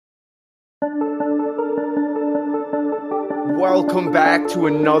Welcome back to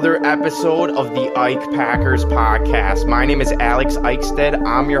another episode of the Ike Packers podcast. My name is Alex Eichstead.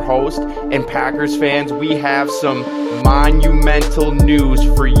 I'm your host, and Packers fans, we have some monumental news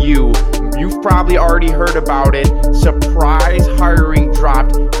for you. You've probably already heard about it. Surprise hiring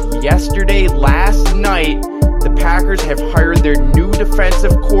dropped yesterday, last night. The Packers have hired their new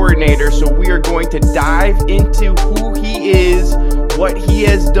defensive coordinator, so we are going to dive into who he is, what he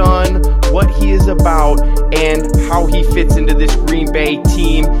has done, what he is about, and how he fits into this Green Bay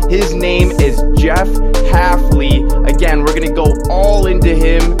team. His name is Jeff HAFLEY. Again, we're going to go all into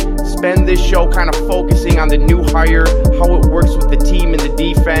him, spend this show kind of focusing on the new hire, how it works with the team and the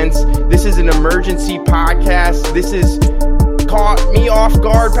defense. This is an emergency podcast. This is caught me off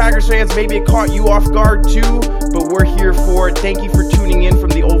guard, Packers fans. Maybe it caught you off guard too, but we're here for it. Thank you for tuning in from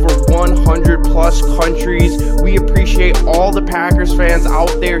the over 100 plus countries. We appreciate all the Packers fans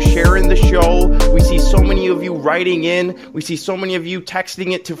out there sharing the show. We see so many of you writing in. We see so many of you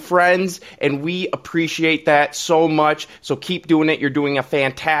texting it to friends, and we appreciate that so much. So keep doing it. You're doing a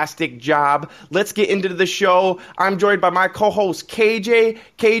fantastic job. Let's get into the show. I'm joined by my co-host KJ.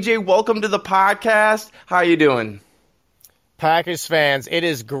 KJ, welcome to the podcast. How you doing? Packers fans, it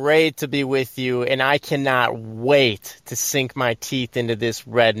is great to be with you, and I cannot wait to sink my teeth into this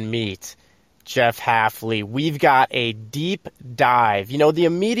red meat. Jeff HAFLEY, we've got a deep dive. You know, the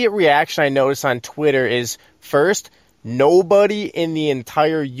immediate reaction I noticed on Twitter is, first, nobody in the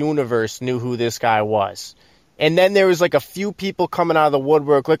entire universe knew who this guy was. And then there was like a few people coming out of the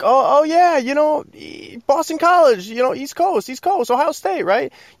woodwork like, oh yeah, you know, Boston College, you know, East Coast, Ohio State,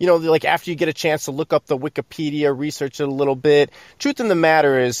 right? You know, like after you get a chance to look up the Wikipedia, research it a little bit. Truth in the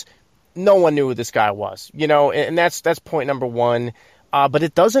matter is no one knew who this guy was, you know, and that's point number one. But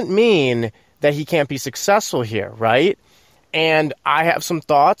it doesn't mean that he can't be successful here, right? And I have some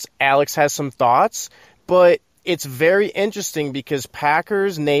thoughts. Alex has some thoughts, but it's very interesting because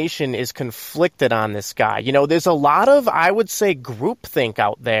Packers Nation is conflicted on this guy. You know, there's a lot of, I would say, groupthink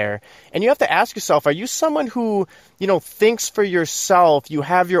out there. And you have to ask yourself, are you someone who, you know, thinks for yourself, you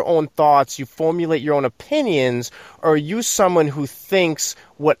have your own thoughts, you formulate your own opinions, or are you someone who thinks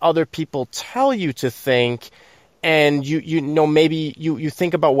what other people tell you to think, and you know, maybe you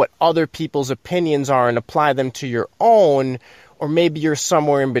think about what other people's opinions are and apply them to your own? Or maybe you're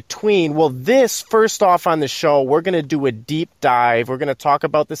somewhere in between. Well, this, first off on the show, we're going to do a deep dive. We're going to talk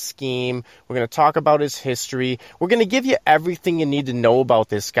about the scheme. We're going to talk about his history. We're going to give you everything you need to know about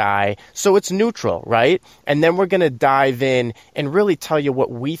this guy, so it's neutral, right? And then we're going to dive in and really tell you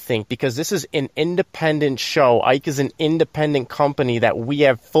what we think, because this is an independent show. Ike is an independent company that we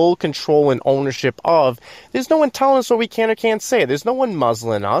have full control and ownership of. There's no one telling us what we can or can't say. There's no one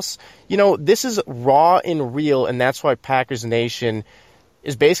muzzling us. You know, this is raw and real, and that's why Packers Nation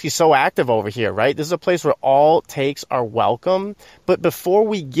is basically so active over here, right? This is a place where all takes are welcome. But before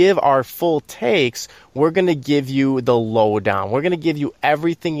we give our full takes, we're going to give you the lowdown. We're going to give you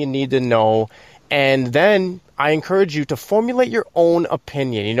everything you need to know. And then I encourage you to formulate your own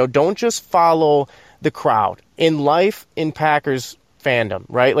opinion. You know, don't just follow the crowd. In life, in Packers fandom,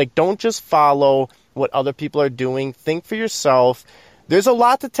 right? Like, don't just follow what other people are doing. Think for yourself. There's a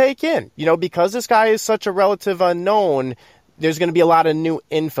lot to take in, you know, because this guy is such a relative unknown. There's going to be a lot of new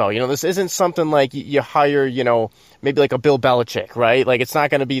info. You know, this isn't something like you hire, you know, maybe like a Bill Belichick, right? Like, it's not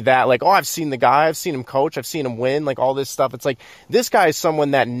going to be that like, oh, I've seen the guy, I've seen him coach, I've seen him win, like all this stuff. It's like, this guy is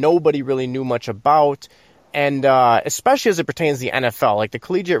someone that nobody really knew much about. And especially as it pertains to the NFL, like the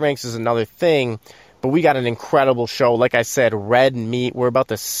collegiate ranks is another thing. But we got an incredible show. Like I said, red meat. We're about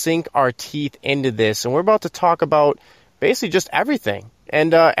to sink our teeth into this, and we're about to talk about basically just everything.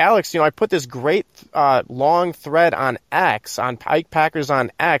 And Alex, you know, I put this great long thread on X, on Ike Packers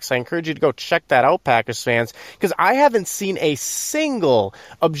on X. I encourage you to go check that out, Packers fans, because I haven't seen a single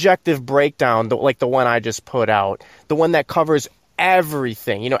objective breakdown like the one I just put out, the one that covers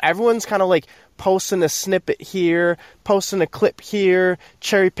everything. You know, everyone's kind of like posting a snippet here, posting a clip here,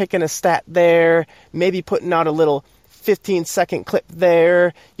 cherry picking a stat there, maybe putting out a little 15-second clip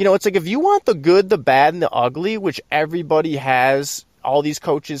there. You know, it's like if you want the good, the bad, and the ugly, which everybody has, all these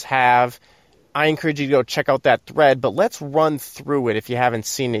coaches have, I encourage you to go check out that thread. But let's run through it if you haven't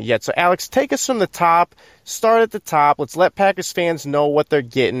seen it yet. So, Alex, take us from the top. Start at the top. Let's let Packers fans know what they're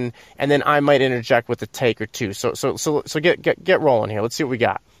getting, and then I might interject with a take or two. So get rolling here. Let's see what we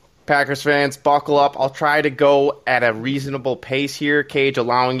got. Packers fans, buckle up. I'll try to go at a reasonable pace here, Cage,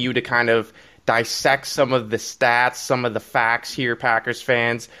 allowing you to kind of dissect some of the stats, some of the facts here, Packers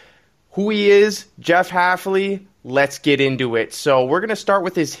fans. Who he is, Jeff HAFLEY, let's get into it. So we're going to start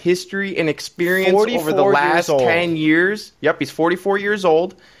with his history and experience over the last 10 years. Yep, he's 44 years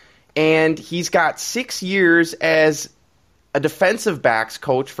old, and he's got 6 years as a defensive backs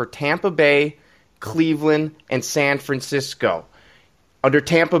coach for Tampa Bay, Cleveland, and San Francisco. Under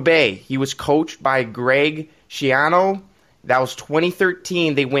Tampa Bay, he was coached by Greg Schiano. That was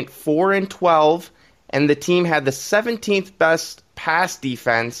 2013. They went 4-12, and the team had the 17th best pass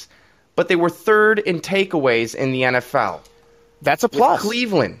defense, but they were third in takeaways in the NFL. That's a plus.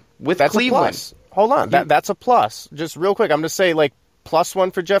 With Cleveland. Hold on. That's a plus. Just real quick, I'm going to say,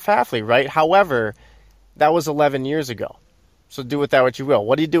 +1 for Jeff Hafley, right? However, that was 11 years ago. So do with that what you will.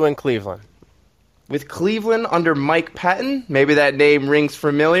 What do you do in Cleveland? With Cleveland under Mike Pettin, maybe that name rings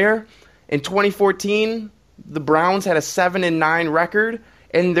familiar. In 2014, the Browns had a 7-9 record,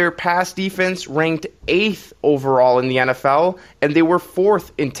 and their pass defense ranked 8th overall in the NFL, and they were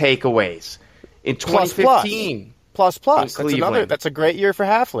 4th in takeaways. In 2015, plus. That's a great year for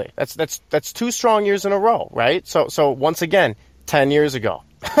Hafley. That's 2 strong years in a row, right? So once again, 10 years ago.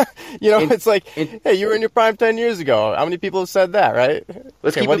 Hey, you were in your prime 10 years ago. How many people have said that, right?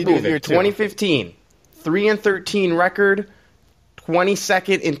 Let's keep it moving. 2015, 3-13 record,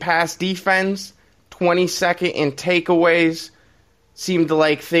 22nd in pass defense, 22nd in takeaways. Seemed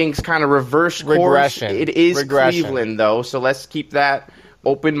like things kind of reversed course. Regression. It is Cleveland, though, so let's keep that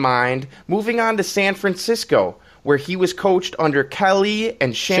open mind. Moving on to San Francisco, where he was coached under Kelly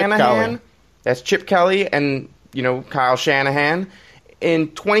and Shanahan. That's Chip Kelly and, Kyle Shanahan. In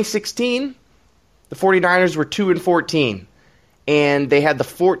 2016, the 49ers were 2-14, and they had the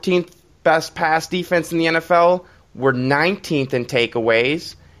 14th best pass defense in the NFL, were 19th in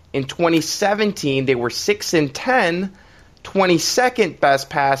takeaways. In 2017, they were 6-10, 22nd best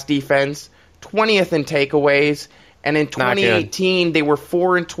pass defense, 20th in takeaways, and in 2018, they were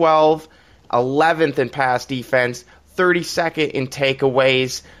 4-12, 11th in pass defense, 32nd in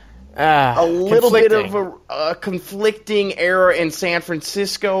takeaways. A little bit of a conflicting era in San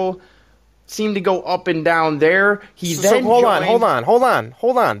Francisco. Seemed to go up and down there. Hold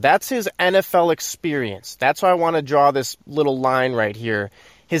on. That's his NFL experience. That's why I want to draw this little line right here.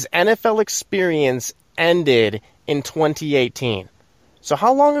 His NFL experience ended in 2018. So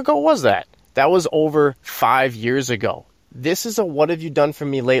how long ago was that? That was over 5 years ago. This is a what have you done for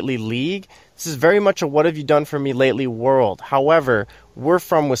me lately league. This is very much a what have you done for me lately world. However, we're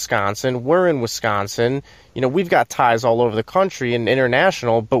from Wisconsin. We're in Wisconsin. We've got ties all over the country and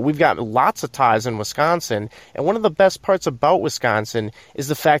international, but we've got lots of ties in Wisconsin. And one of the best parts about Wisconsin is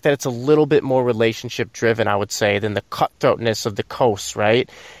the fact that it's a little bit more relationship driven, I would say, than the cutthroatness of the coast, right?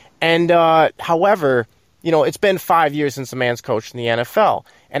 And however, it's been 5 years since the man's coached in the NFL.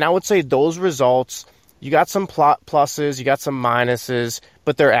 And I would say those results, you got some pluses, you got some minuses,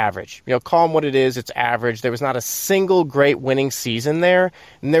 but they're average. Call them what it is, it's average. There was not a single great winning season there,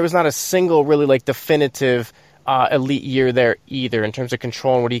 and there was not a single really definitive elite year there either in terms of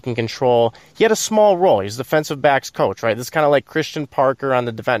controlling what he can control. He had a small role. He's defensive backs coach, right? This is kind of like Christian Parker on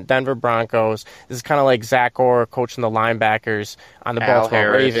the Denver Broncos. This is kind of like Zach Orr coaching the linebackers on the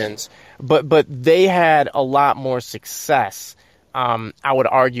Baltimore Ravens. But they had a lot more success. I would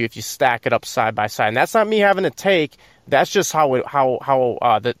argue if you stack it up side by side, and that's not me having a take. That's just how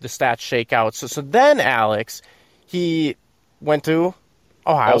the stats shake out. So then Alex, he went to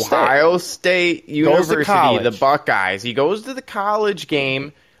Ohio State University, the Buckeyes. He goes to the college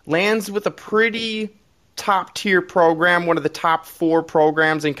game, lands with a pretty top tier program, one of the top 4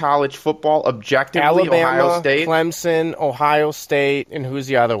 programs in college football, objectively. Alabama, Ohio State, Clemson, Ohio State, and who's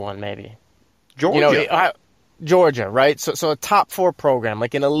the other one? Maybe Georgia. Georgia, right? So a top 4 program,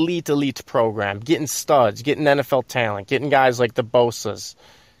 like an elite program, getting studs, getting NFL talent, getting guys like the Bosas.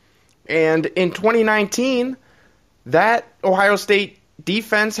 And in 2019, that Ohio State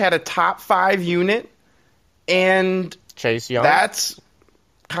defense had a top 5 unit, and Chase Young. That's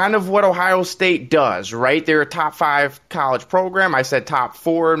kind of what Ohio State does, right? They're a top 5 college program. I said top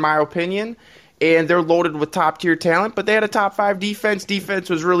 4 in my opinion. And they're loaded with top-tier talent, but they had a top 5 defense. Defense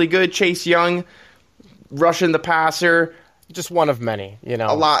was really good. Chase Young, rushing the passer. Just one of many,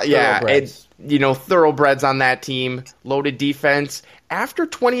 A lot, yeah. Thoroughbreds on that team. Loaded defense. After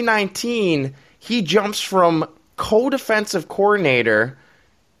 2019, he jumps from co-defensive coordinator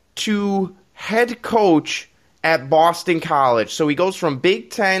to head coach at Boston College. So he goes from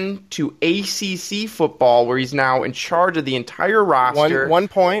Big Ten to ACC football, where he's now in charge of the entire roster. One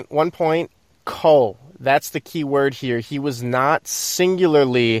point, co. That's the key word here. He was not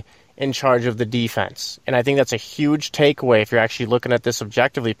singularly in charge of the defense. And I think that's a huge takeaway if you're actually looking at this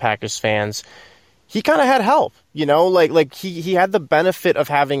objectively, Packers fans. He kind of had help, he had the benefit of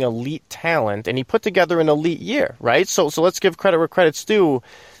having elite talent, and he put together an elite year, right? So let's give credit where credit's due.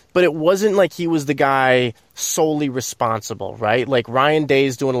 but it wasn't like he was the guy solely responsible, right? Like Ryan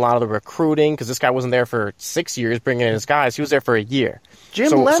Day's doing a lot of the recruiting because this guy wasn't there for 6 years bringing in his guys. He was there for a year.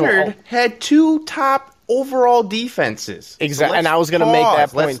 Jim Leonard had 2 top overall defenses. Exactly, and I was going to make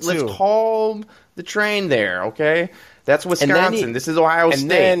that point, too. Let's calm the train there, okay? That's Wisconsin. This is Ohio State.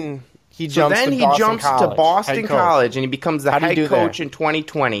 Then he jumps to Boston College, and he becomes the head coach in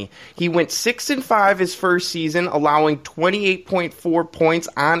 2020. He went 6-5 his first season, allowing 28.4 points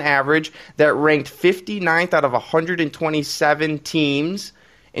on average. That ranked 59th out of 127 teams.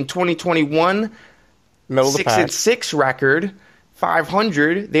 In 2021, 6-6 record,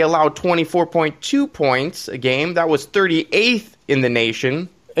 500. They allowed 24.2 points a game. That was 38th in the nation.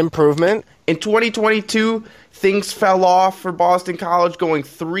 Improvement. In 2022, things fell off for Boston College, going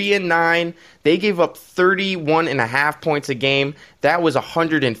 3-9. They gave up 31.5 points a game. That was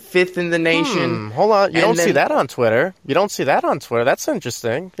 105th in the nation. Hold on. You don't see that on Twitter. That's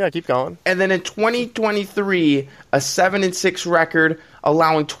interesting. Yeah, keep going. And then in 2023, a 7-6 record,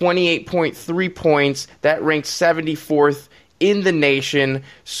 allowing 28.3 points. That ranked 74th in the nation.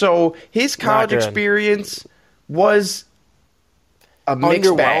 So his college experience was a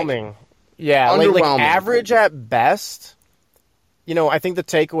mixed bag. Yeah, like average at best. I think the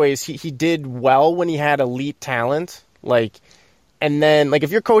takeaway is he did well when he had elite talent. And then if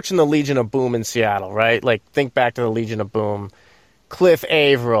you're coaching the Legion of Boom in Seattle, right? Like think back to the Legion of Boom. Cliff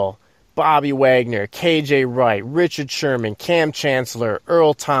Averill, Bobby Wagner, KJ Wright, Richard Sherman, Cam Chancellor,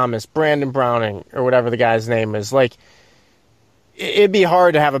 Earl Thomas, Brandon Browning, or whatever the guy's name is. It'd be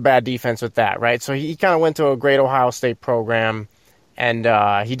hard to have a bad defense with that, right? So he kind of went to a great Ohio State program, and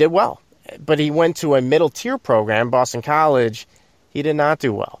he did well. But he went to a middle-tier program, Boston College. He did not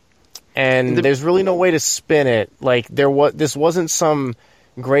do well. And there's really no way to spin it. This wasn't some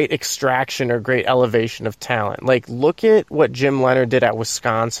great extraction or great elevation of talent. Look at what Jim Leonard did at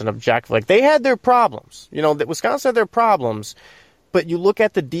Wisconsin objectively. They had their problems. Wisconsin had their problems. But you look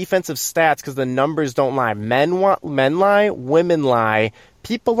at the defensive stats because the numbers don't lie. Men lie, women lie.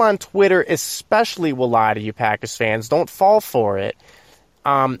 People on Twitter especially will lie to you, Packers fans. Don't fall for it.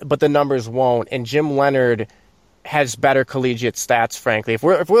 But the numbers won't. And Jim Leonard has better collegiate stats, frankly. If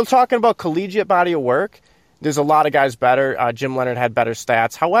we're talking about collegiate body of work, there's a lot of guys better. Jim Leonard had better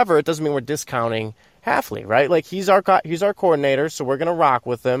stats. However, it doesn't mean we're discounting Hafley, right? He's our coordinator, so we're going to rock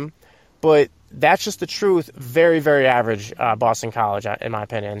with him. But that's just the truth. Very, very average Boston College, in my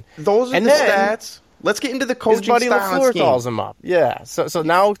opinion. Those are the stats. Let's get into the coaching his buddy style LaFleur and scheme. calls him up. Yeah. So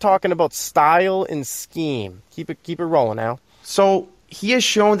now we're talking about style and scheme. Keep it rolling now. So he has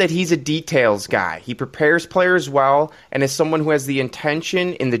shown that he's a details guy. He prepares players well and is someone who has the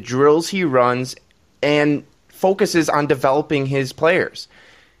intention in the drills he runs and focuses on developing his players.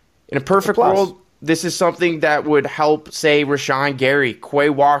 In a perfect world, this is something that would help, say, Rashawn Gary, Quay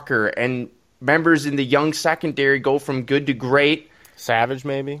Walker, and members in the young secondary go from good to great. Savage,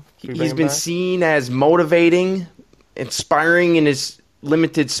 maybe? He's been seen as motivating, inspiring in his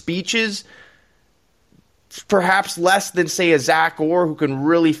limited speeches. Perhaps less than, say, a Zach Orr, who can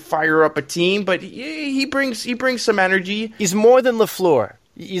really fire up a team, but he brings some energy. He's more than LaFleur.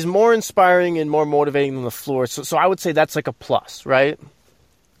 He's more inspiring and more motivating than LaFleur. So I would say that's like a plus, right?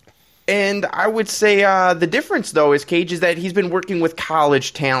 And I would say the difference, though, is Cage, is that he's been working with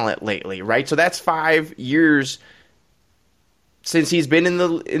college talent lately, right? So that's 5 years since he's been in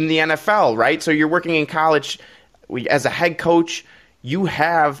the NFL, right? So you're working in college as a head coach. You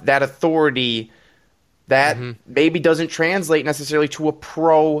have that authority that maybe doesn't translate necessarily to a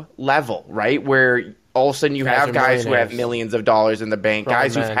pro level, right? Where all of a sudden you have guys who have millions of dollars in the bank,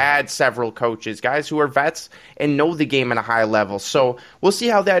 guys who've had several coaches, guys who are vets and know the game at a high level. So we'll see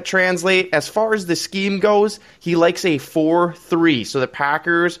how that translates. As far as the scheme goes, he likes a 4-3. So the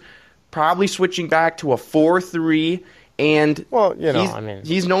Packers probably switching back to a 4-3. And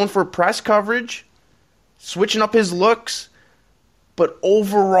he's known for press coverage, switching up his looks, but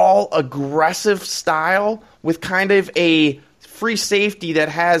overall aggressive style with kind of a free safety that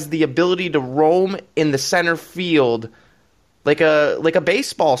has the ability to roam in the center field like a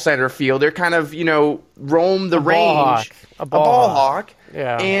baseball center field. They're kind of, roam the range. A ball hawk.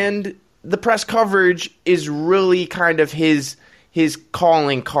 Yeah. And the press coverage is really kind of his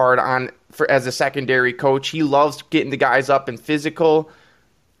calling card as a secondary coach. He loves getting the guys up and physical.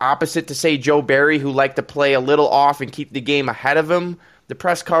 Opposite to, say, Joe Barry, who liked to play a little off and keep the game ahead of him. The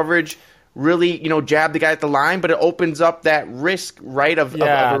press coverage really, jab the guy at the line, but it opens up that risk, right, of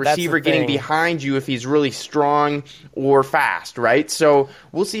a receiver getting behind you if he's really strong or fast, right? So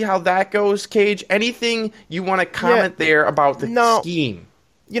we'll see how that goes, Cage. Anything you want to comment there about the scheme?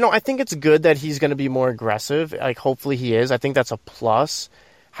 I think it's good that he's going to be more aggressive. Hopefully he is. I think that's a plus.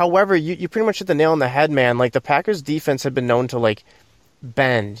 However, you pretty much hit the nail on the head, man. Like, the Packers defense had been known to, like,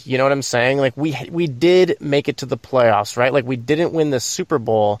 bend. You know what I'm saying? Like, we did make it to the playoffs, right? Like, we didn't win the Super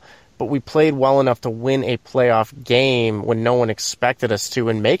Bowl, but we played well enough to win a playoff game when no one expected us to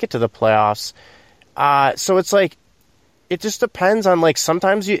and make it to the playoffs. So it's like, it just depends on, like,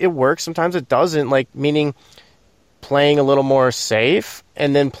 sometimes it works, sometimes it doesn't, like, meaning playing a little more safe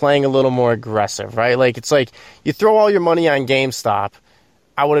and then playing a little more aggressive, right? Like, it's like you throw all your money on GameStop.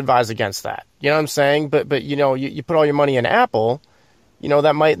 I would advise against that. You know what I'm saying? But you know, you put all your money in Apple, you know,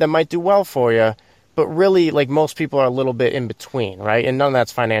 that might do well for you. But really, like, most people are a little bit in between, right? And none of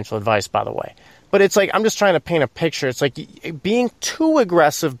that's financial advice, by the way. But it's like, I'm just trying to paint a picture. It's like being too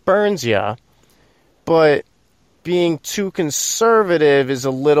aggressive burns you, but being too conservative is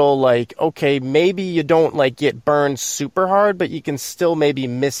a little like, okay, maybe you don't, like, get burned super hard, but you can still maybe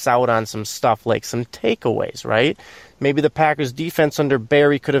miss out on some stuff, like some takeaways, right? Maybe the Packers defense under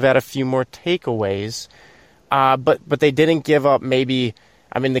Barry could have had a few more takeaways, but they didn't give up. Maybe,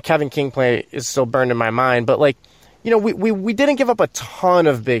 I mean, the Kevin King play is still burned in my mind, but, like, you know, we didn't give up a ton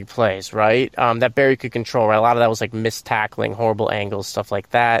of big plays, right? That Barry could control, right? A lot of that was like missed tackling, horrible angles, stuff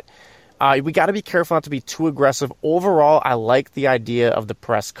like that. We got to be careful not to be too aggressive. Overall, I like the idea of the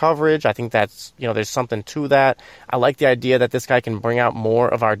press coverage. I think that's, you know, there's something to that. I like the idea that this guy can bring out more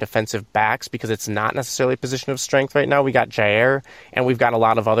of our defensive backs because it's not necessarily a position of strength right now. We got Jair, and we've got a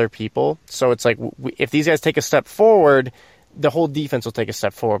lot of other people. So it's like, if these guys take a step forward, the whole defense will take a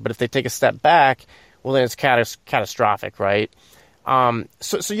step forward. But if they take a step back, well, then it's catastrophic, right?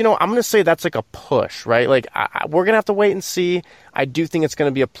 So you know, I'm going to say that's like a push, right? Like, we're going to have to wait and see. I do think it's going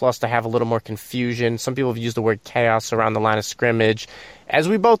to be a plus to have a little more confusion. Some people have used the word chaos around the line of scrimmage. As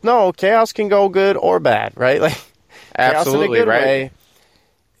we both know, chaos can go good or bad, right? Like, absolutely, chaos in a good right? way,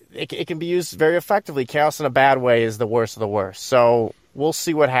 it can be used very effectively. Chaos in a bad way is the worst of the worst. So we'll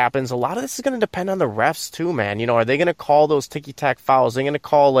see what happens. A lot of this is going to depend on the refs too, man. You know, are they going to call those ticky-tack fouls? Are they going to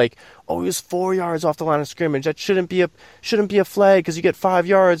call, like, oh, he was 4 yards off the line of scrimmage. That shouldn't be a flag because you get 5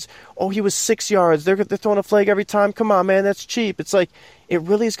 yards. Oh, he was 6 yards. They're throwing a flag every time. Come on, man, that's cheap. It's like, it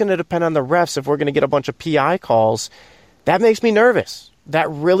really is going to depend on the refs if we're going to get a bunch of PI calls. That makes me nervous. That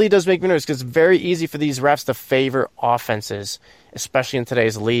really does make me nervous because it's very easy for these refs to favor offenses, especially in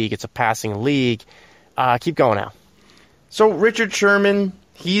today's league. It's a passing league. Keep going, Al. So Richard Sherman,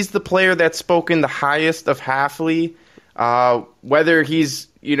 he's the player that's spoken the highest of HAFLEY. Whether he's,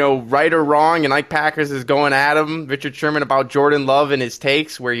 you know, right or wrong, and Ike Packers is going at him, Richard Sherman, about Jordan Love and his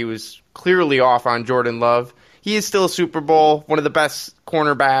takes, where he was clearly off on Jordan Love. He is still a Super Bowl, one of the best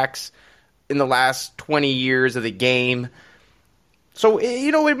cornerbacks in the last 20 years of the game. So,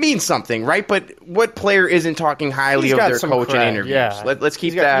 you know, it means something, right? But what player isn't talking highly of their coach in interviews? Yeah. Let's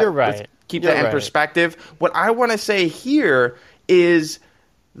keep that. You're right. Let's keep that in perspective. What I want to say here is,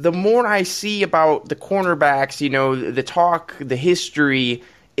 the more I see about the cornerbacks, you know, the talk, the history,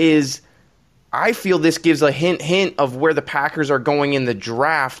 is I feel this gives a hint of where the Packers are going in the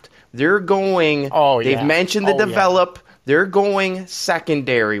draft. They're going, they've mentioned the develop. Yeah. They're going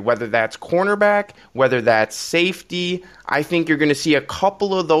secondary, whether that's cornerback, whether that's safety. I think you're going to see a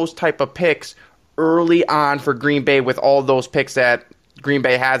couple of those type of picks early on for Green Bay with all those picks that Green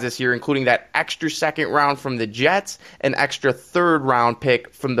Bay has this year, including that extra second round from the Jets, an extra third round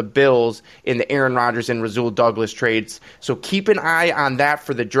pick from the Bills in the Aaron Rodgers and Rasul Douglas trades. So keep an eye on that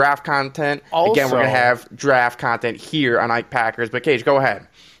for the draft content. Also, again, we're going to have draft content here on Ike Packers. But Cage, go ahead.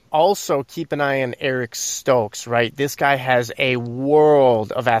 Also, keep an eye on Eric Stokes, right? This guy has a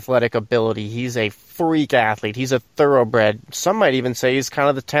world of athletic ability. He's a freak athlete. He's a thoroughbred. Some might even say he's kind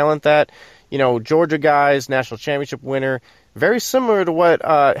of the talent that, you know, Georgia guys, national championship winner, very similar to what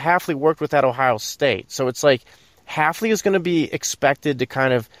HAFLEY worked with at Ohio State. So it's like HAFLEY is going to be expected to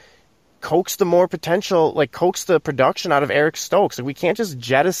kind of coax the more potential, like coax the production out of Eric Stokes. Like, we can't just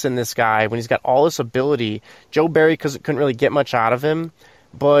jettison this guy when he's got all this ability. Joe Barry couldn't really get much out of him,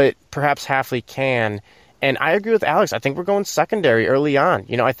 but perhaps HAFLEY can. And I agree with Alex. I think we're going secondary early on.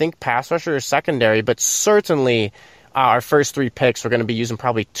 You know, I think pass rusher is secondary, but certainly our first three picks, we're going to be using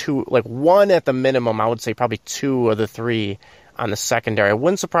probably two, like one at the minimum. I would say probably two of the three on the secondary. It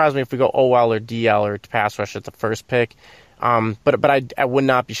wouldn't surprise me if we go OL or DL or pass rush at the first pick. But I would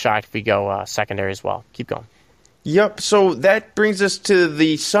not be shocked if we go secondary as well. Keep going. Yep. So that brings us to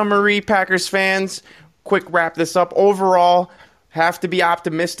the summary, Packers fans. Quick wrap this up. Overall, have to be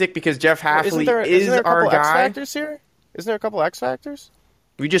optimistic because Jeff HAFLEY is our guy. X-factors here? Isn't there a couple X factors?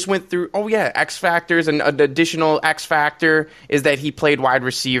 We just went through, X factors, and an additional X factor is that he played wide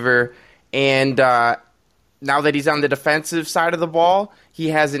receiver, and now that he's on the defensive side of the ball, he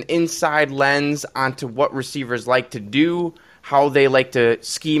has an inside lens onto what receivers like to do. how they like to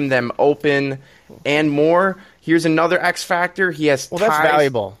scheme them open, and more. Here's another X factor. He has ties. That's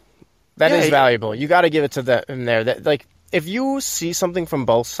valuable. That is valuable. You got to give it to them there. That, like, if you see something from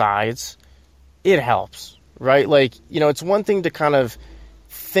both sides, it helps, right? Like, it's one thing to kind of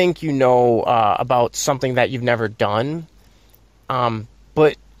think about something that you've never done,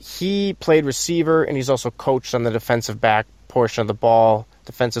 but he played receiver, and he's also coached on the defensive back portion of the ball,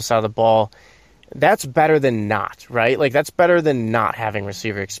 defensive side of the ball. That's better than not, right? Like, that's better than not having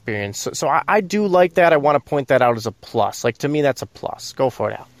receiver experience. So I do like that. I want to point that out as a plus. Like, to me, that's a plus. Go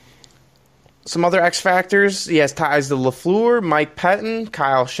for it, Al. Some other X factors. He has ties to LaFleur, Mike Pettin,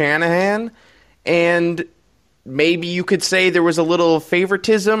 Kyle Shanahan, and maybe you could say there was a little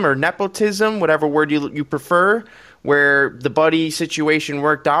favoritism or nepotism, whatever word you prefer, where the Buddy situation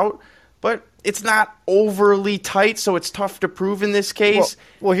worked out. But it's not overly tight, so it's tough to prove in this case.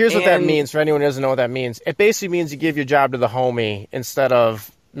 Well, here's what that means for anyone who doesn't know what that means. It basically means you give your job to the homie instead of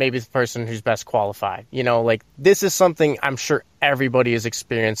maybe the person who's best qualified. Like, this is something I'm sure everybody has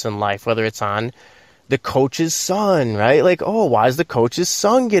experienced in life, whether it's on the coach's son, right? Like, oh, why is the coach's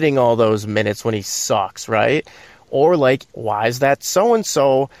son getting all those minutes when he sucks, right? Or like, why is that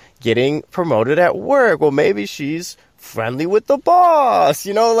so-and-so getting promoted at work? Well, maybe she's friendly with the boss.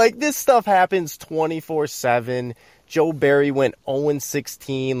 Like, this stuff happens 24/7. Joe Barry went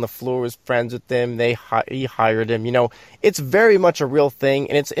 0-16. LaFleur was friends with him. He hired him. It's very much a real thing,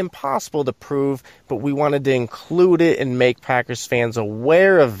 and it's impossible to prove, but we wanted to include it and make Packers fans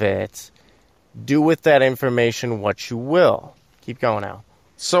aware of it. Do with that information what you will. Keep going, Al.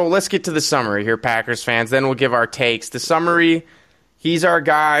 So let's get to the summary here, Packers fans. Then we'll give our takes. The summary, he's our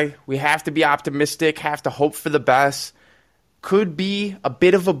guy. We have to be optimistic, have to hope for the best. Could be a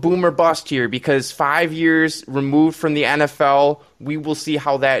bit of a boom or bust here because 5 years removed from the NFL, we will see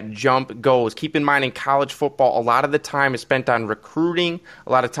how that jump goes. Keep in mind, in college football, a lot of the time is spent on recruiting.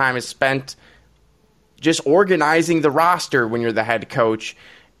 A lot of time is spent just organizing the roster when you're the head coach.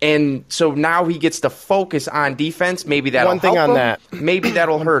 And so now he gets to focus on defense. Maybe that'll help him. Maybe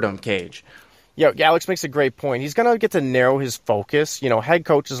that'll hurt him, Cage. Yeah, Alex makes a great point. He's going to get to narrow his focus. Head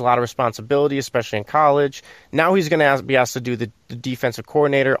coach has a lot of responsibility, especially in college. Now he's going to be asked to do the defensive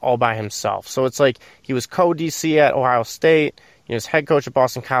coordinator all by himself. So it's like he was co-DC at Ohio State. He was head coach at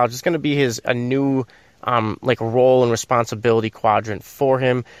Boston College. It's going to be a new role and responsibility quadrant for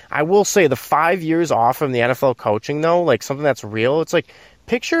him. I will say the 5 years off from the NFL coaching, though, like something that's real. It's like,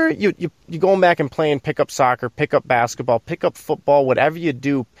 picture you going back and playing pickup soccer, pickup basketball, pickup football, whatever you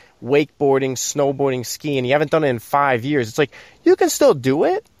do, wakeboarding, snowboarding, skiing. You haven't done it in 5 years. It's like, you can still do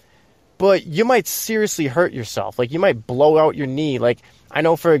it, but you might seriously hurt yourself. Like, you might blow out your knee. Like, I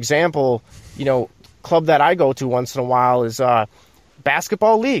know, for example, club that I go to once in a while is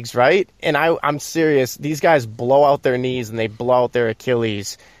basketball leagues, right? And I'm serious. These guys blow out their knees and they blow out their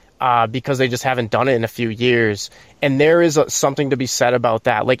Achilles because they just haven't done it in a few years. And there is something to be said about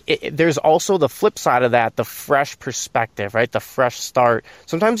that. Like, there's also the flip side of that, the fresh perspective, right? The fresh start.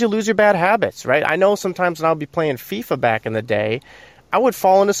 Sometimes you lose your bad habits, right? I know sometimes when I would be playing FIFA back in the day, I would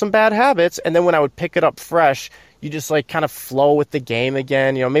fall into some bad habits. And then when I would pick it up fresh, you just like kind of flow with the game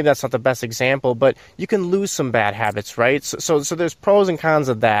again. Maybe that's not the best example, but you can lose some bad habits, right? So there's pros and cons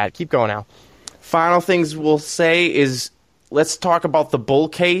of that. Keep going, Al. Final things we'll say is, let's talk about the bull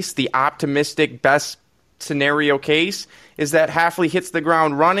case, the optimistic best scenario case, is that HAFLEY hits the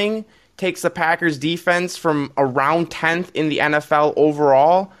ground running, takes the Packers defense from around 10th in the NFL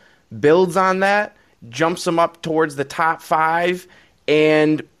overall, builds on that, jumps them up towards the top 5,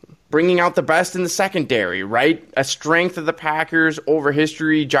 and bringing out the best in the secondary, right? A strength of the Packers over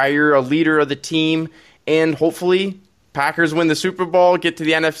history, Jair, a leader of the team, and hopefully Packers win the Super Bowl, get to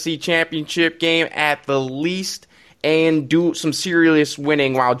the NFC Championship game at the least, and do some serious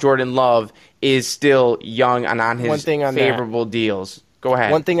winning while Jordan Love is still young and on his favorable deals. Go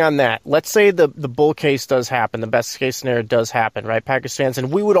ahead. One thing on that. Let's say the bull case does happen. The best case scenario does happen, right, Packers fans?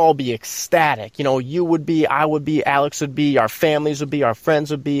 And we would all be ecstatic. You would be, I would be, Alex would be, our families would be, our friends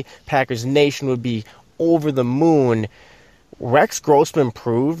would be, Packers Nation would be over the moon. Rex Grossman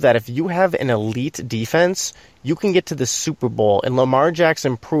proved that if you have an elite defense, you can get to the Super Bowl. And Lamar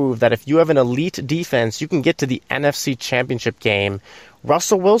Jackson proved that if you have an elite defense, you can get to the NFC Championship game.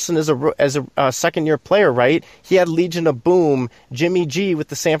 Russell Wilson is a second-year player, right? He had Legion of Boom. Jimmy G with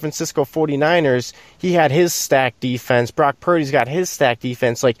the San Francisco 49ers, he had his stacked defense. Brock Purdy's got his stacked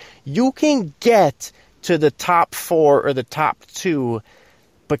defense. Like, you can get to the top 4 or the top 2,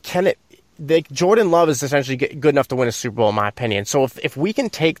 but can it Jordan Love is essentially good enough to win a Super Bowl, in my opinion. So if we can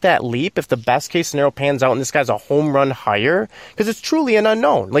take that leap, if the best case scenario pans out and this guy's a home run hire, because it's truly an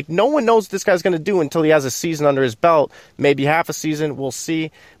unknown. Like, no one knows what this guy's going to do until he has a season under his belt, maybe half a season, we'll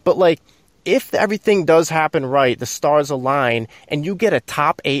see. But, like, if everything does happen right, the stars align, and you get a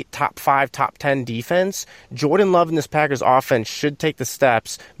top 8, top 5, top 10 defense, Jordan Love and this Packers offense should take the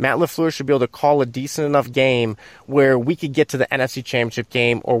steps. Matt LaFleur should be able to call a decent enough game where we could get to the NFC Championship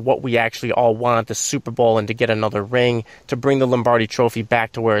game, or what we actually all want, the Super Bowl, and to get another ring, to bring the Lombardi Trophy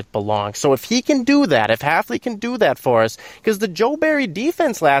back to where it belongs. So if he can do that, if HAFLEY can do that for us, because the Joe Barry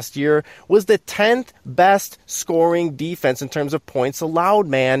defense last year was the 10th best scoring defense in terms of points allowed,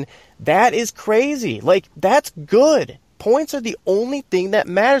 man. That is crazy. Like, that's good. Points are the only thing that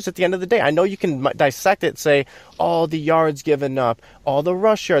matters at the end of the day. I know you can dissect it and say, all the yards given up, all the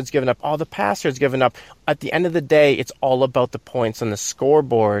rush yards given up, all the pass yards given up. At the end of the day, it's all about the points on the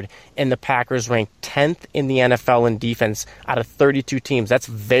scoreboard, and the Packers ranked 10th in the NFL in defense out of 32 teams. That's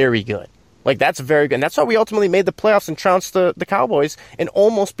very good. Like, that's very good. And that's why we ultimately made the playoffs and trounced the Cowboys and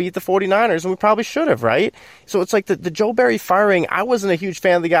almost beat the 49ers, and we probably should have, right? So it's like the Joe Barry firing, I wasn't a huge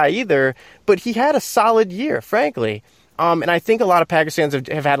fan of the guy either, but he had a solid year, frankly. And I think a lot of Packers fans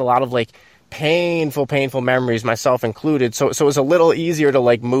have had a lot of, like, painful memories, myself included. So it was a little easier to,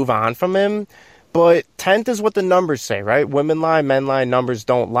 like, move on from him. But 10th is what the numbers say, right? Women lie, men lie, numbers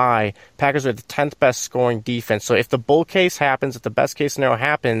don't lie. Packers are the 10th best scoring defense. So if the bull case happens, if the best case scenario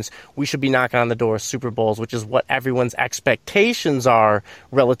happens, we should be knocking on the door of Super Bowls, which is what everyone's expectations are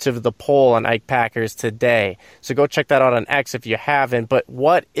relative to the poll on Ike Packers today. So go check that out on X if you haven't. But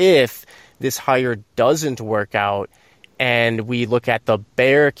what if this hire doesn't work out? And we look at the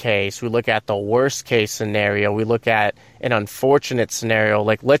bear case, we look at the worst case scenario, we look at an unfortunate scenario.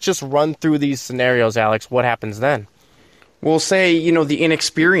 Like, let's just run through these scenarios, Alex. What happens then? We'll say, the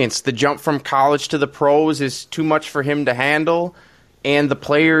inexperience, the jump from college to the pros is too much for him to handle, and the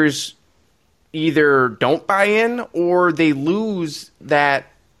players either don't buy in or they lose that,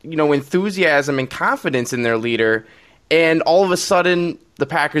 enthusiasm and confidence in their leader, and all of a sudden the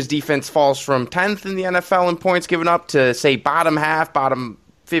Packers defense falls from 10th in the NFL in points given up to, say, bottom half, bottom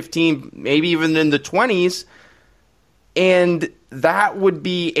 15, maybe even in the 20s. And that would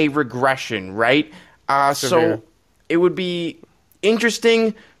be a regression, right? So it would be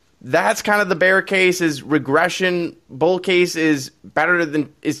interesting. That's kind of the bear case, is regression. Bull case is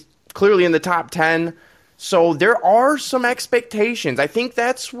clearly in the top 10. So there are some expectations. I think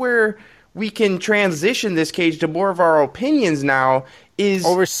that's where we can transition this cage to more of our opinions now. Is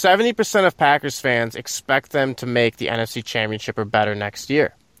over 70% of Packers fans expect them to make the NFC Championship or better next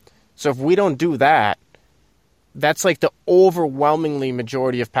year. So if we don't do that, that's like the overwhelmingly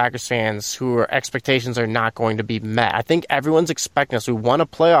majority of Packers fans whose expectations are not going to be met. I think everyone's expecting us. We won a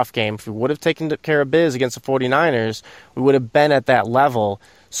playoff game. If we would have taken care of biz against the 49ers, we would have been at that level.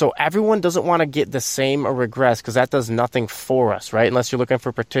 So everyone doesn't want to get the same or regress, because that does nothing for us, right? Unless you're looking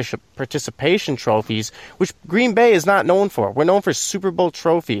for participation trophies, which Green Bay is not known for. We're known for Super Bowl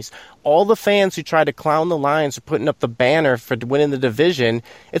trophies. All the fans who try to clown the Lions for putting up the banner for winning the division,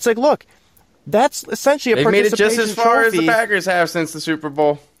 it's like, look, that's essentially a participation trophy. They've made it just as far as the Packers have since the Super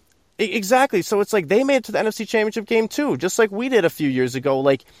Bowl. Exactly. So it's like they made it to the NFC Championship game too, just like we did a few years ago.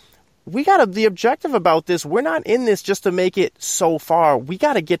 Like, we got to be objective about this. We're not in this just to make it so far. We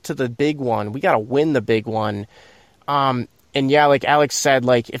got to get to the big one. We got to win the big one. And yeah, like Alex said,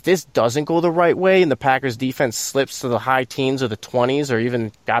 like, if this doesn't go the right way and the Packers defense slips to the high teens or the 20s or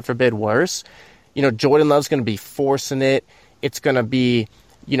even, God forbid, worse, Jordan Love's going to be forcing it. It's going to be,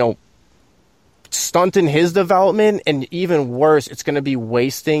 stunting his development, and even worse, it's going to be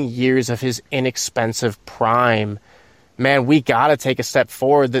wasting years of his inexpensive prime. Man, we got to take a step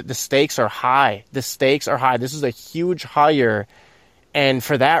forward. The stakes are high. The stakes are high. This is a huge hire, and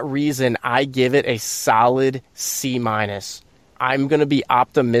for that reason, I give it a solid C-. I'm going to be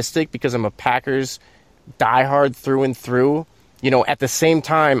optimistic because I'm a Packers diehard through and through. At the same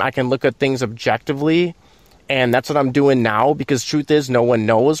time, I can look at things objectively, and that's what I'm doing now, because truth is, no one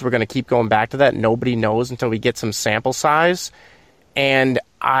knows. We're going to keep going back to that. Nobody knows until we get some sample size. And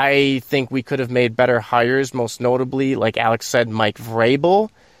I think we could have made better hires, most notably, like Alex said, Mike Vrabel,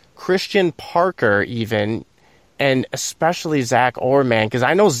 Christian Parker even, and especially Zach Orr, man, because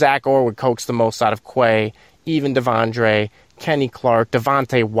I know Zach Orr would coax the most out of Quay, even Devondre, Kenny Clark,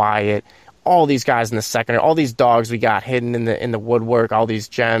 Devontae Wyatt, all these guys in the secondary, all these dogs we got hidden in the woodwork, all these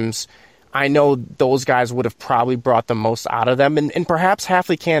gems. I know those guys would have probably brought the most out of them, and perhaps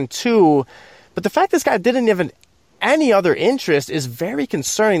HAFLEY can too. But the fact this guy didn't even any other interest is very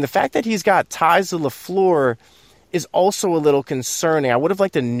concerning. The fact that he's got ties to LaFleur is also a little concerning. I would have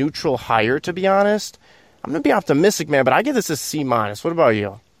liked a neutral hire, to be honest. I'm going to be optimistic, man, but I give this a C-. What about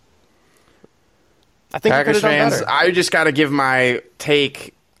you? I think Packers you could have done fans, better. I just got to give my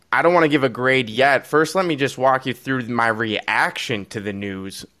take. I don't want to give a grade yet. First, let me just walk you through my reaction to the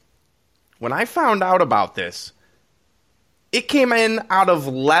news. When I found out about this, it came in out of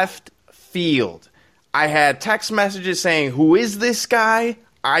left field. I had text messages saying, "Who is this guy?"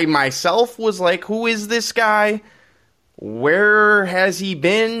 I myself was like, "Who is this guy? Where has he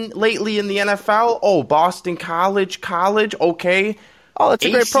been lately in the NFL?" Oh, Boston College, okay. Oh, that's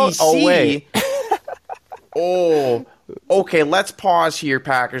a great pro. Oh, wait. Oh, okay, let's pause here,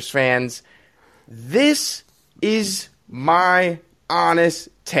 Packers fans. This is my honest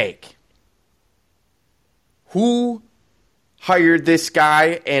take. Who hired this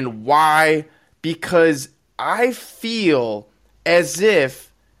guy and why? Because I feel as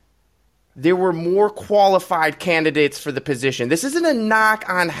if there were more qualified candidates for the position. This isn't a knock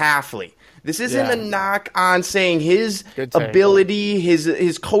on HAFLEY. This isn't a knock on saying his ability,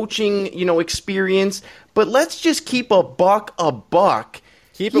 his coaching, experience. But let's just keep a buck.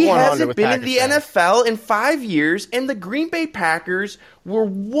 Keep it 100 he hasn't with been Packers in the fans. NFL in 5 years, and the Green Bay Packers were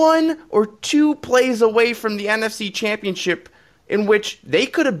 1 or 2 plays away from the NFC Championship, in which they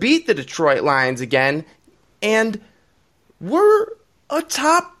could have beat the Detroit Lions again, and we're a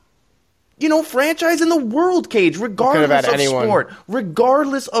top franchise in the world, Cage, regardless of sport.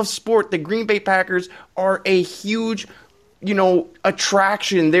 Regardless of sport, the Green Bay Packers are a huge,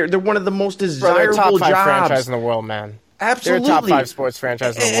 attraction. They're one of the most desirable top 5 jobs. franchise in the world, man. Absolutely. They're a top 5 sports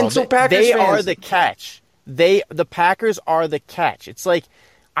franchise in the world. And so Packers they fans, are the catch. The Packers are the catch. It's like,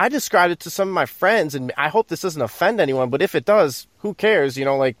 I described it to some of my friends, and I hope this doesn't offend anyone, but if it does, who cares?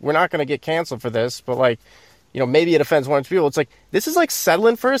 We're not going to get canceled for this, but maybe it offends one or two people. It's like, this is like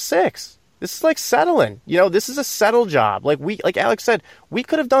settling for a 6. This is like settling. This is a settle job. Like Alex said, we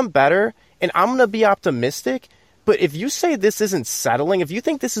could have done better, and I'm going to be optimistic. But if you say this isn't settling, if you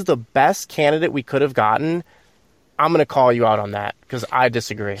think this is the best candidate we could have gotten, I'm going to call you out on that because I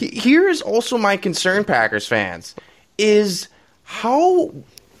disagree. Here is also my concern, Packers fans, is how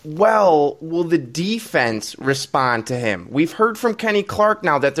well will the defense respond to him? We've heard from Kenny Clark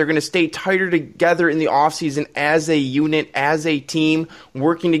now that they're going to stay tighter together in the offseason as a unit, as a team,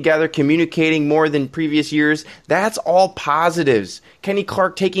 working together, communicating more than previous years. That's all positives. Kenny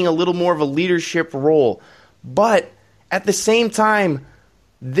Clark taking a little more of a leadership role. But at the same time,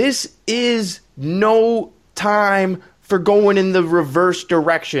 this is no time for going in the reverse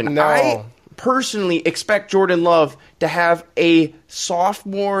direction. No. I personally expect Jordan Love to have a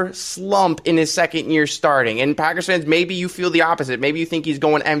sophomore slump in his second year starting. And Packers fans, maybe you feel the opposite. Maybe you think he's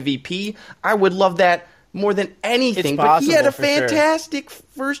going MVP. I would love that more than anything. But he had a fantastic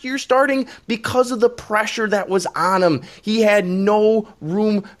first year starting because of the pressure that was on him. He had no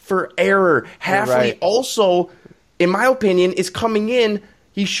room for error. HAFLEY also, in my opinion, is coming in.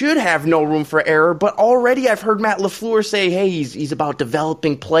 He should have no room for error, but already I've heard Matt LaFleur say, hey, he's about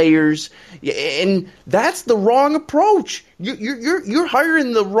developing players, and that's the wrong approach. You're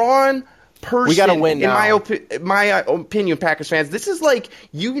hiring the wrong person. We got to win now. In my opinion, Packers fans, this is like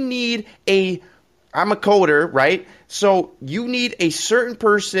you need I'm a coder, right? So you need a certain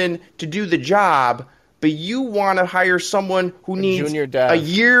person to do the job, but you want to hire someone who needs a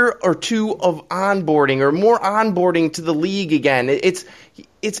year or 2 of onboarding or more onboarding to the league again. It's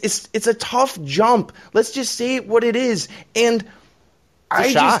a tough jump. Let's just say it what it is. And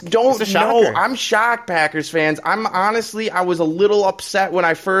I just don't know. I'm shocked, Packers fans. I was a little upset when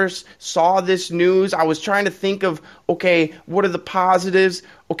I first saw this news. I was trying to think of, okay, what are the positives?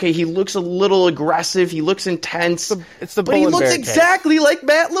 Okay, he looks a little aggressive. He looks intense. But he looks exactly like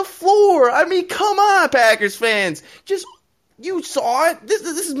Matt LaFleur. I mean, come on, Packers fans. You saw it. This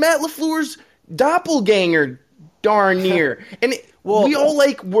is Matt LaFleur's doppelganger, darn near. And we all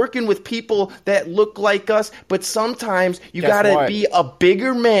like working with people that look like us, but sometimes you got to be a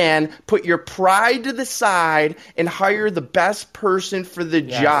bigger man, put your pride to the side, and hire the best person for the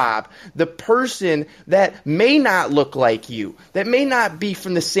job. The person that may not look like you, that may not be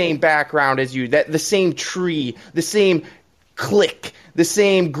from the same background as you, that the same tree, the same clique, the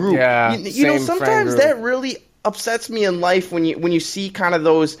same group. Yeah, sometimes that really upsets me in life when you see kind of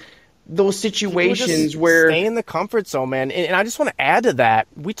those situations where stay in the comfort zone, man. And I just want to add to that.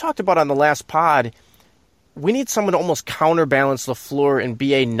 We talked about on the last pod. We need someone to almost counterbalance LaFleur and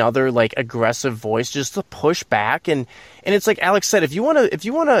be another aggressive voice, just to push back. And it's like Alex said, if you want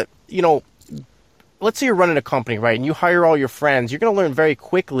to, let's say you're running a company, right, and you hire all your friends, you're going to learn very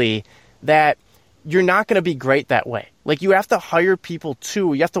quickly that you're not going to be great that way. Like, you have to hire people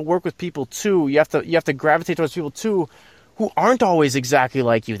too. You have to work with people too. You have to gravitate towards people too who aren't always exactly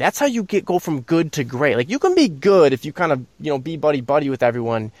like you. That's how you go from good to great. Like, you can be good if you kind of, be buddy with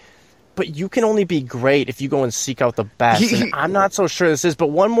everyone, but you can only be great if you go and seek out the best. And I'm not so sure this is, but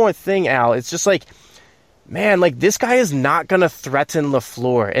one more thing, Al, it's just like, man, like, this guy is not going to threaten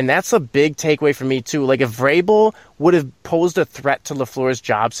LaFleur, and that's a big takeaway for me too. Like, if Vrabel would have posed a threat to LaFleur's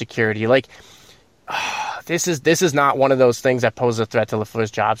job security, like, this is not one of those things that poses a threat to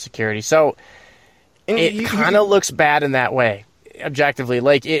LaFleur's job security. So it kind of looks bad in that way, objectively.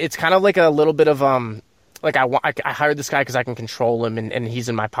 Like, it's kind of like a little bit of like, I hired this guy because I can control him and he's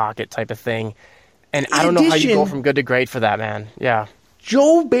in my pocket type of thing. And I don't know how you go from good to great for that, man. Yeah.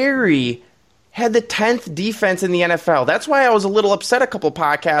 Joe Barry had the 10th defense in the NFL. That's why I was a little upset a couple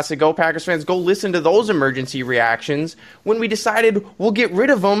podcasts ago. Packers fans, go listen to those emergency reactions when we decided we'll get rid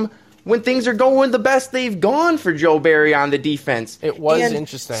of them when things are going the best they've gone for Joe Barry on the defense. It was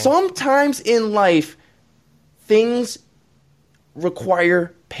interesting. Sometimes in life, things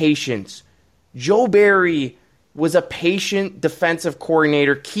require patience. Joe Barry was a patient defensive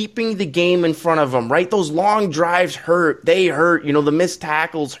coordinator, keeping the game in front of him, right? Those long drives hurt. They hurt. The missed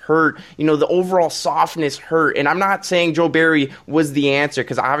tackles hurt. The overall softness hurt. And I'm not saying Joe Barry was the answer,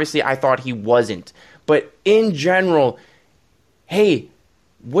 because obviously I thought he wasn't. But in general, hey,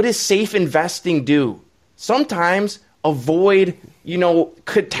 what does safe investing do? Sometimes avoid,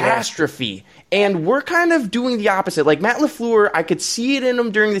 catastrophe. Yeah. And we're kind of doing the opposite. Like, Matt LaFleur, I could see it in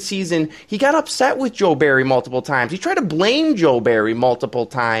him during the season. He got upset with Joe Barry multiple times. He tried to blame Joe Barry multiple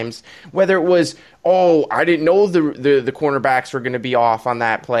times, whether it was, I didn't know the cornerbacks were going to be off on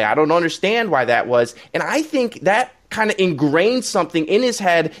that play. I don't understand why that was. And I think that kind of ingrained something in his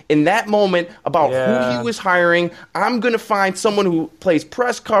head in that moment about who he was hiring. I'm going to find someone who plays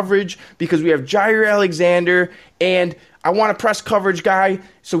press coverage because we have Jair Alexander, and I want a press coverage guy.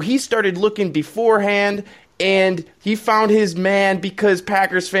 So he started looking beforehand, and he found his man because,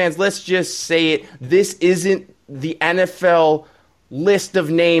 Packers fans, let's just say it, this isn't the NFL list of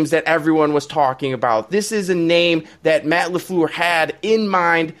names that everyone was talking about. This is a name that Matt LaFleur had in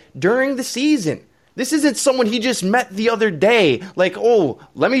mind during the season. This isn't someone he just met the other day. Like,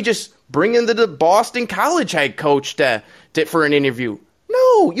 let me just bring in the Boston College head coach for an interview.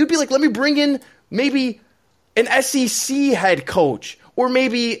 No, you'd be like, let me bring in maybe an SEC head coach, or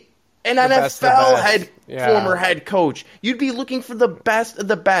maybe an NFL former head coach. You'd be looking for the best of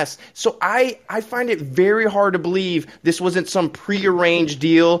the best. So I find it very hard to believe this wasn't some prearranged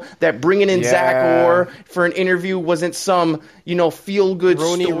deal, that bringing in Zach Orr for an interview wasn't some, feel-good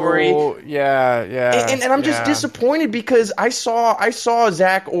story. And I'm just disappointed, because I saw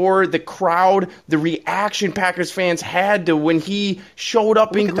Zach Orr, the crowd, the reaction Packers fans had to when he showed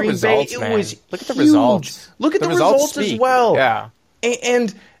up in Green Bay. It was Look at the results. Look at the results as well. Yeah.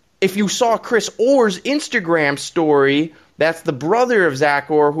 And if you saw Chris Orr's Instagram story, that's the brother of Zach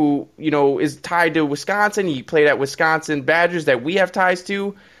Orr, who, is tied to Wisconsin. He played at Wisconsin Badgers that we have ties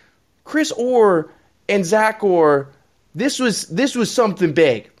to. Chris Orr and Zach Orr, this was something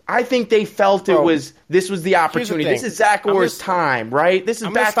big. I think they felt this was the opportunity. This is Zach Orr's time, right? This is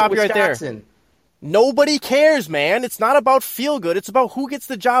back to Wisconsin. Right. Nobody cares, man. It's not about feel good. It's about who gets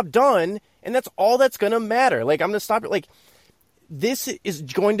the job done, and that's all that's going to matter. Like, I'm going to stop it. Like, this is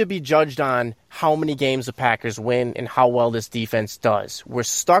going to be judged on how many games the Packers win and how well this defense does. We're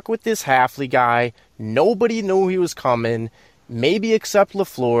stuck with this Hafley guy. Nobody knew he was coming, maybe except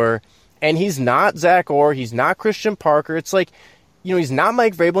LaFleur. And he's not Zach Orr. He's not Christian Parker. It's like, he's not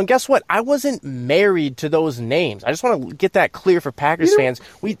Mike Vrabel. And guess what? I wasn't married to those names. I just want to get that clear for Packers fans.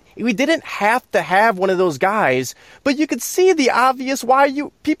 We didn't have to have one of those guys, but you could see the obvious why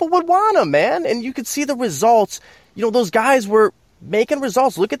people would want him, man. And you could see the results. Those guys were making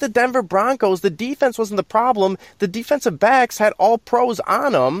results. Look at the Denver Broncos. The defense wasn't the problem. The defensive backs had all pros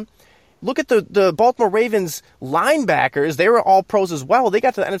on them. Look at the Baltimore Ravens linebackers. They were all pros as well. They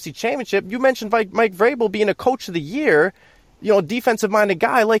got to the NFC Championship. You mentioned Mike Vrabel being a coach of the year, defensive-minded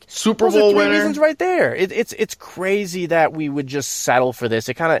guy. Like, Super Bowl winner. Reasons right there. It's crazy that we would just settle for this.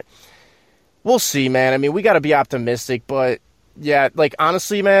 It kind of, we'll see, man. I mean, we got to be optimistic, but yeah, like,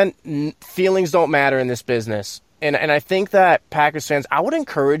 honestly, man, feelings don't matter in this business. And I think that Packers fans, I would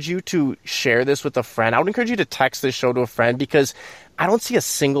encourage you to share this with a friend. I would encourage you to text this show to a friend, because I don't see a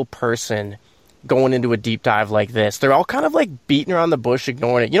single person going into a deep dive like this. They're all kind of like beating around the bush,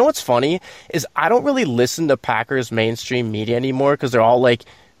 ignoring it. You know what's funny is I don't really listen to Packers mainstream media anymore, because they're all like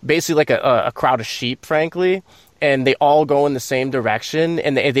basically like a crowd of sheep, frankly, and they all go in the same direction,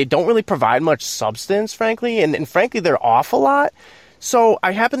 and they don't really provide much substance, frankly, and frankly, they're off a lot. So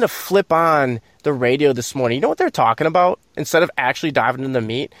I happened to flip on the radio this morning. You know what they're talking about? Instead of actually diving into the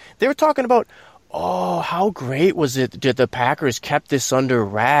meat, they were talking about, oh, how great was it that the Packers kept this under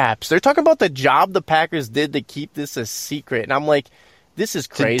wraps. They're talking about the job the Packers did to keep this a secret. And I'm like, this is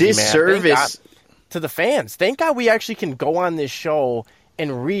crazy, it's a disservice to the fans. Thank God we actually can go on this show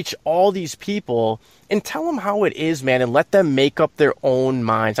and reach all these people and tell them how it is, man, and let them make up their own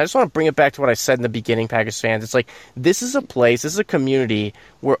minds. I just want to bring it back to what I said in the beginning, Packers fans. It's like, this is a place, this is a community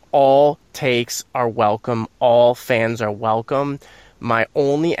where all takes are welcome, all fans are welcome. My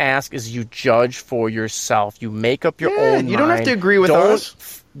only ask is you judge for yourself. You make up your own mind. You don't have to agree with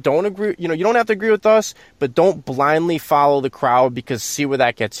us. Don't agree. You don't have to agree with us, but don't blindly follow the crowd, because see where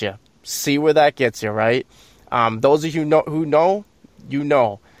that gets you. See where that gets you, right? Those of you who know, you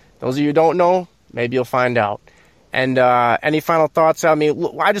know. Those of you who don't know, maybe you'll find out. And any final thoughts? I mean,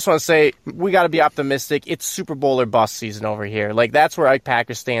 I just want to say we got to be optimistic. It's Super Bowl or bust season over here. Like, that's where Ike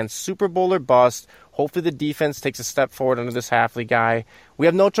Packers stands. Super Bowl or bust. Hopefully the defense takes a step forward under this HAFLEY guy. We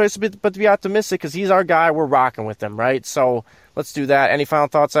have no choice but to be optimistic, because he's our guy. We're rocking with him, right? So let's do that. Any final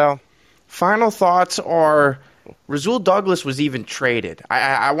thoughts, Al? Final thoughts are, Rasul Douglas was even traded.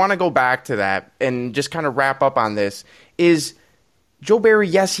 I want to go back to that and just kind of wrap up on this. Is Joe Barry,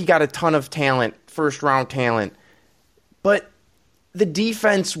 yes, he got a ton of talent, first-round talent, but the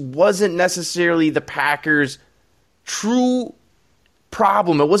defense wasn't necessarily the Packers' true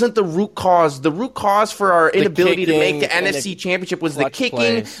problem. It wasn't the root cause. The root cause for our inability to make the NFC Championship was the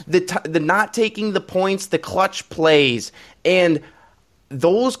kicking, the not taking the points, the clutch plays. And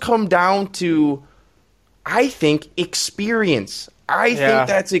those come down to, I think, experience. I think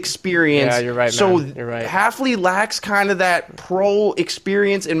that's experience. Yeah, you're right, so man. You're right. HAFLEY lacks kind of that pro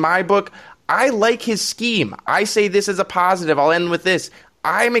experience in my book. I like his scheme. I say this as a positive. I'll end with this.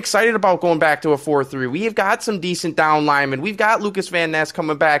 I'm excited about going back to a 4-3. We have got some decent down linemen. We've got Lucas Van Ness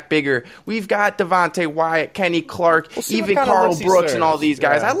coming back bigger. We've got Devontae Wyatt, Kenny Clark, even Carl Brooks and all these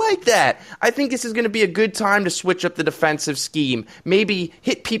guys. I like that. I think this is going to be a good time to switch up the defensive scheme. Maybe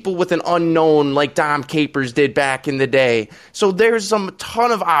hit people with an unknown like Dom Capers did back in the day. So there's some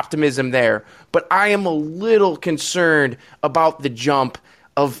ton of optimism there. But I am a little concerned about the jump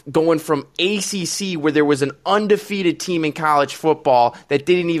of going from ACC, where there was an undefeated team in college football that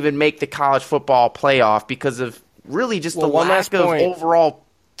didn't even make the college football playoff because of really just the lack of overall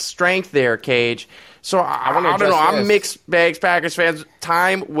strength there, Cage. So I don't know. I'm mixed bags, Packers fans.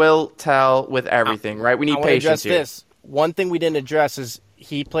 Time will tell with everything, right? We need patience here. One thing we didn't address is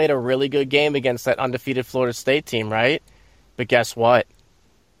he played a really good game against that undefeated Florida State team, right? But guess what?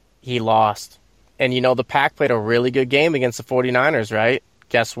 He lost. And, the Pack played a really good game against the 49ers, right?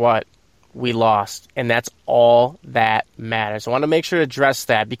 Guess what? We lost. And that's all that matters. I want to make sure to address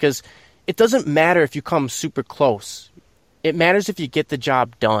that, because it doesn't matter if you come super close. It matters if you get the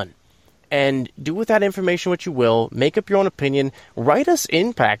job done. And do with that information what you will. Make up your own opinion. Write us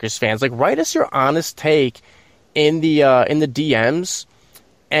in, Packers fans. Like, write us your honest take in the DMs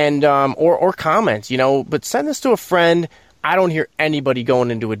and or comments, But send this to a friend. I don't hear anybody going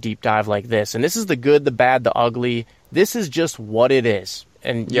into a deep dive like this. And this is the good, the bad, the ugly. This is just what it is.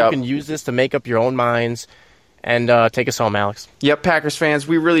 And you can use this to make up your own minds. And take us home, Alex. Yep, Packers fans,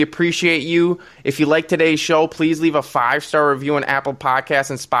 we really appreciate you. If you like today's show, please leave a 5-star review on Apple Podcasts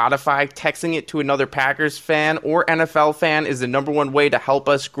and Spotify. Texting it to another Packers fan or NFL fan is the #1 way to help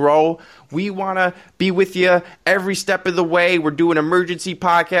us grow. We want to be with you every step of the way. We're doing emergency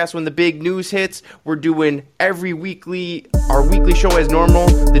podcasts when the big news hits. We're doing our weekly show as normal.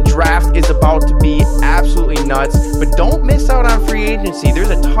 The draft is about to be absolutely nuts. But don't miss out on free agency. There's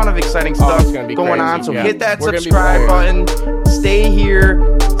a ton of exciting stuff going on. So hit that subscribe button. Stay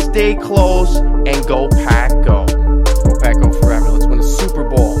here, stay close, and go Packers.